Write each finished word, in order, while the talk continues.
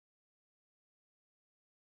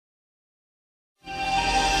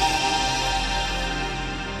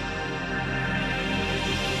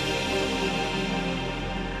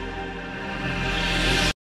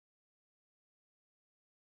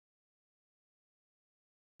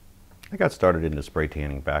I got started into spray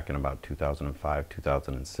tanning back in about 2005,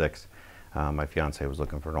 2006. My fiance was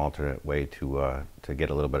looking for an alternate way to get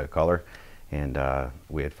a little bit of color, and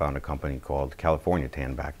we had found a company called California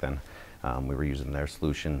Tan back then. We were using their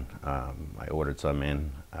solution. I ordered some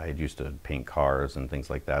in. I had used to paint cars and things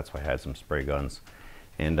like that, so I had some spray guns.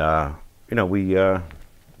 And you know, we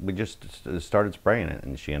just started spraying it,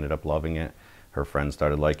 and she ended up loving it. Her friends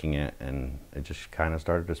started liking it, and it just kind of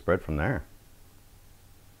started to spread from there.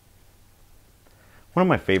 One of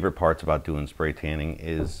my favorite parts about doing spray tanning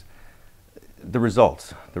is the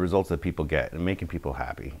results that people get and making people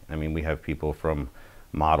happy. I mean, we have people from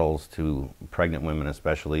models to pregnant women,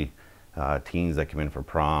 especially teens that come in for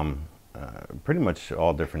prom, pretty much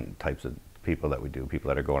all different types of people that we do, people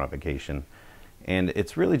that are going on vacation. And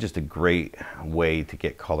it's really just a great way to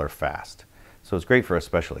get color fast. So it's great for a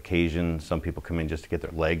special occasion. Some people come in just to get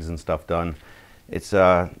their legs and stuff done. It's,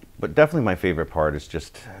 but definitely my favorite part is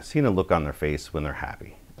just seeing a look on their face when they're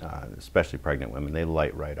happy, especially pregnant women. They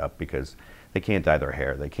light right up because they can't dye their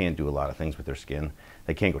hair. They can't do a lot of things with their skin.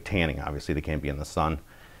 They can't go tanning, obviously. They can't be in the sun.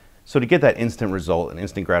 So to get that instant result and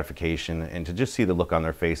instant gratification, and to just see the look on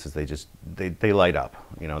their faces, they light up.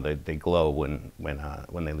 You know, they glow when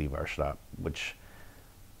they leave our shop, which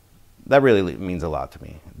that really means a lot to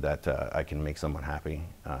me, that I can make someone happy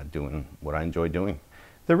doing what I enjoy doing.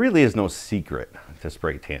 There really is no secret to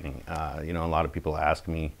spray tanning. You know, a lot of people ask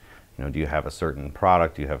me, you know, do you have a certain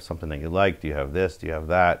product? Do you have something that you like? Do you have this? Do you have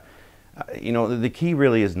that? You know, the key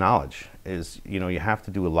really is knowledge. You know, you have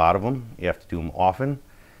to do a lot of them. You have to do them often.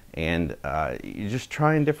 And you're just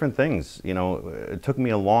trying different things. You know, it took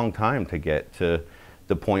me a long time to get to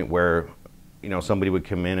the point where, you know, somebody would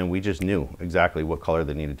come in and we just knew exactly what color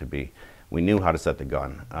they needed to be. We knew how to set the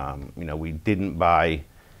gun. You know, we didn't buy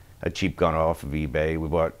a cheap gun off of eBay. We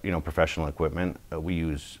bought, you know, professional equipment. We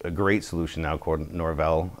use a great solution now called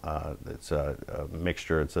Norvell. It's a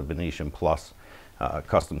mixture. It's a Venetian Plus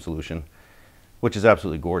custom solution, which is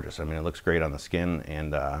absolutely gorgeous. I mean, it looks great on the skin.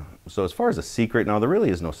 And so as far as a secret, no, there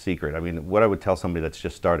really is no secret. I mean, what I would tell somebody that's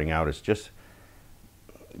just starting out is just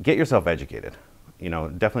get yourself educated. You know,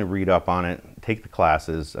 definitely read up on it, take the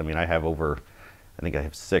classes. I mean, I think I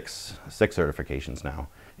have six certifications now.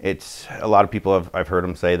 It's a lot of people I've heard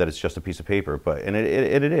them say that it's just a piece of paper, and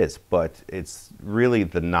it is, but it's really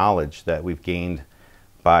the knowledge that we've gained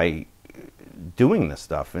by doing this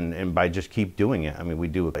stuff and by just keep doing it. I mean, we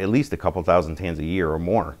do at least a couple thousand tans a year or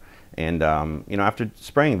more. And, you know, after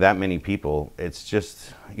spraying that many people, it's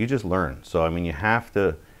just, you just learn. So, I mean, you have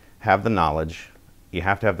to have the knowledge, you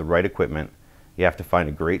have to have the right equipment, you have to find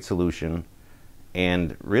a great solution,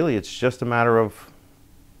 and really it's just a matter of,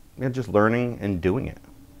 you know, just learning and doing it.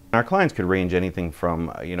 Our clients could range anything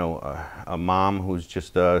from, you know, a mom who's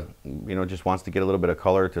just, you know, just wants to get a little bit of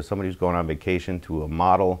color, to somebody who's going on vacation, to a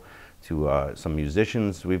model, to some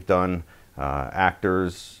musicians we've done,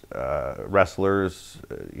 actors, wrestlers,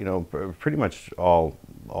 you know, pretty much all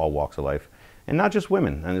walks of life. And not just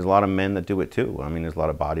women, and there's a lot of men that do it too. I mean, there's a lot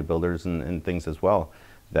of bodybuilders and things as well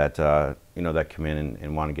that, you know, that come in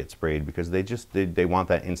and want to get sprayed because they want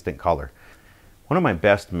that instant color. One of my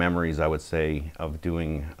best memories, I would say, of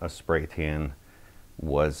doing a spray tan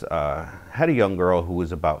was, had a young girl who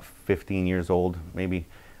was about 15 years old, maybe.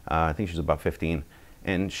 I think she was about 15.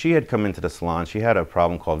 And she had come into the salon. She had a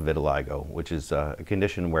problem called vitiligo, which is a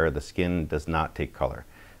condition where the skin does not take color.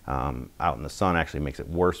 Out in the sun actually makes it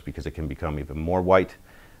worse because it can become even more white.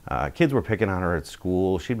 Kids were picking on her at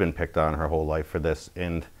school. She'd been picked on her whole life for this.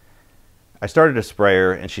 And I started to spray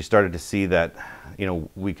her, and she started to see that, you know,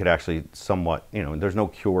 we could actually somewhat, you know, there's no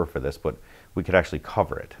cure for this, but we could actually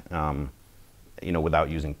cover it, you know, without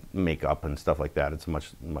using makeup and stuff like that. It's a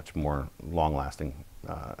much more long-lasting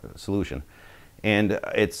solution. And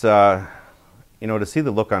it's, you know, to see the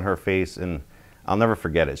look on her face, and I'll never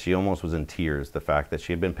forget it. She almost was in tears, the fact that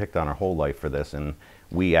she had been picked on her whole life for this, and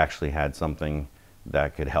we actually had something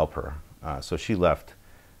that could help her. So she left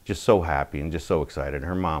just so happy and just so excited.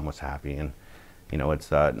 Her mom was happy, and you know, it's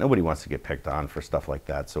nobody wants to get picked on for stuff like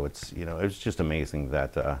that. So it's, you know, it was just amazing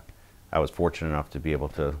that I was fortunate enough to be able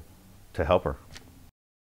to help her.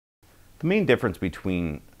 The main difference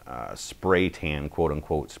between spray tan, quote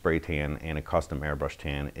unquote spray tan, and a custom airbrush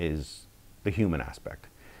tan is the human aspect.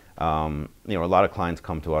 You know, a lot of clients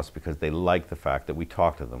come to us because they like the fact that we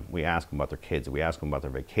talk to them. We ask them about their kids, we ask them about their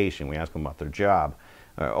vacation, we ask them about their job.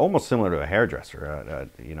 Almost similar to a hairdresser,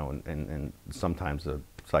 you know, and sometimes a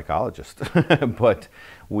psychologist. But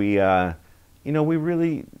we, you know,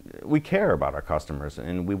 we care about our customers,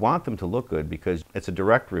 and we want them to look good because it's a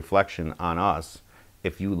direct reflection on us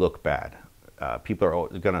if you look bad. People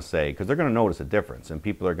are going to say, because they're going to notice a difference, and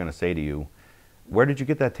people are going to say to you, where did you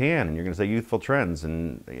get that tan? And you're going to say Youthful Trends.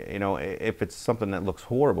 And you know, if it's something that looks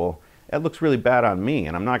horrible, it looks really bad on me,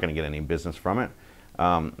 and I'm not going to get any business from it.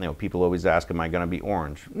 You know, people always ask, am I going to be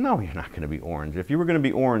orange? No, you're not going to be orange. If you were going to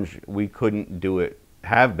be orange, we couldn't do it,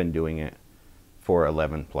 have been doing it for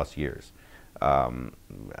 11 plus years. I'm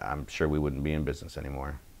sure we wouldn't be in business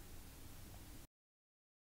anymore.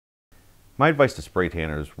 My advice to spray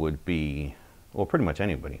tanners would be, well, pretty much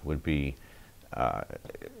anybody, would be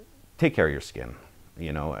take care of your skin.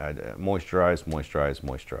 You know, moisturize, moisturize,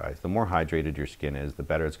 moisturize. The more hydrated your skin is, the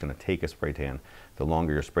better it's going to take a spray tan. The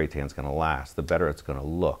longer your spray tan is going to last, the better it's going to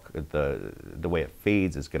look. The way it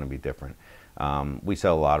fades is going to be different. We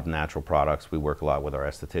sell a lot of natural products. We work a lot with our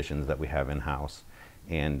estheticians that we have in-house.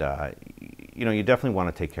 And, you know, you definitely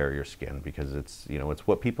want to take care of your skin because it's, you know, it's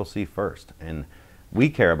what people see first. And we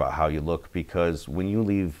care about how you look because when you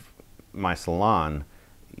leave my salon,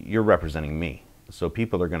 you're representing me. So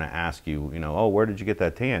people are going to ask you, you know, oh, where did you get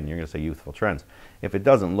that tan? You're going to say Youthful Trends. If it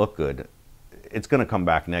doesn't look good, it's going to come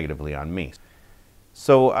back negatively on me.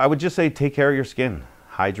 So I would just say take care of your skin.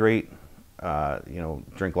 Hydrate, you know,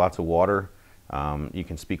 drink lots of water. You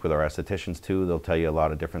can speak with our estheticians too. They'll tell you a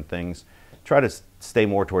lot of different things. Try to stay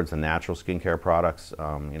more towards the natural skincare products.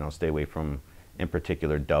 You know, stay away from, in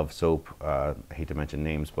particular, Dove soap. I hate to mention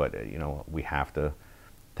names, but, you know, we have to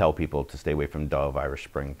tell people to stay away from Dove, Irish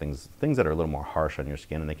Spring, things that are a little more harsh on your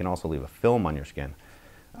skin, and they can also leave a film on your skin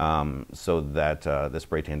so that the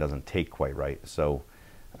spray tan doesn't take quite right. So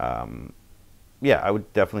yeah, I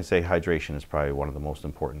would definitely say hydration is probably one of the most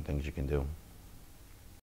important things you can do.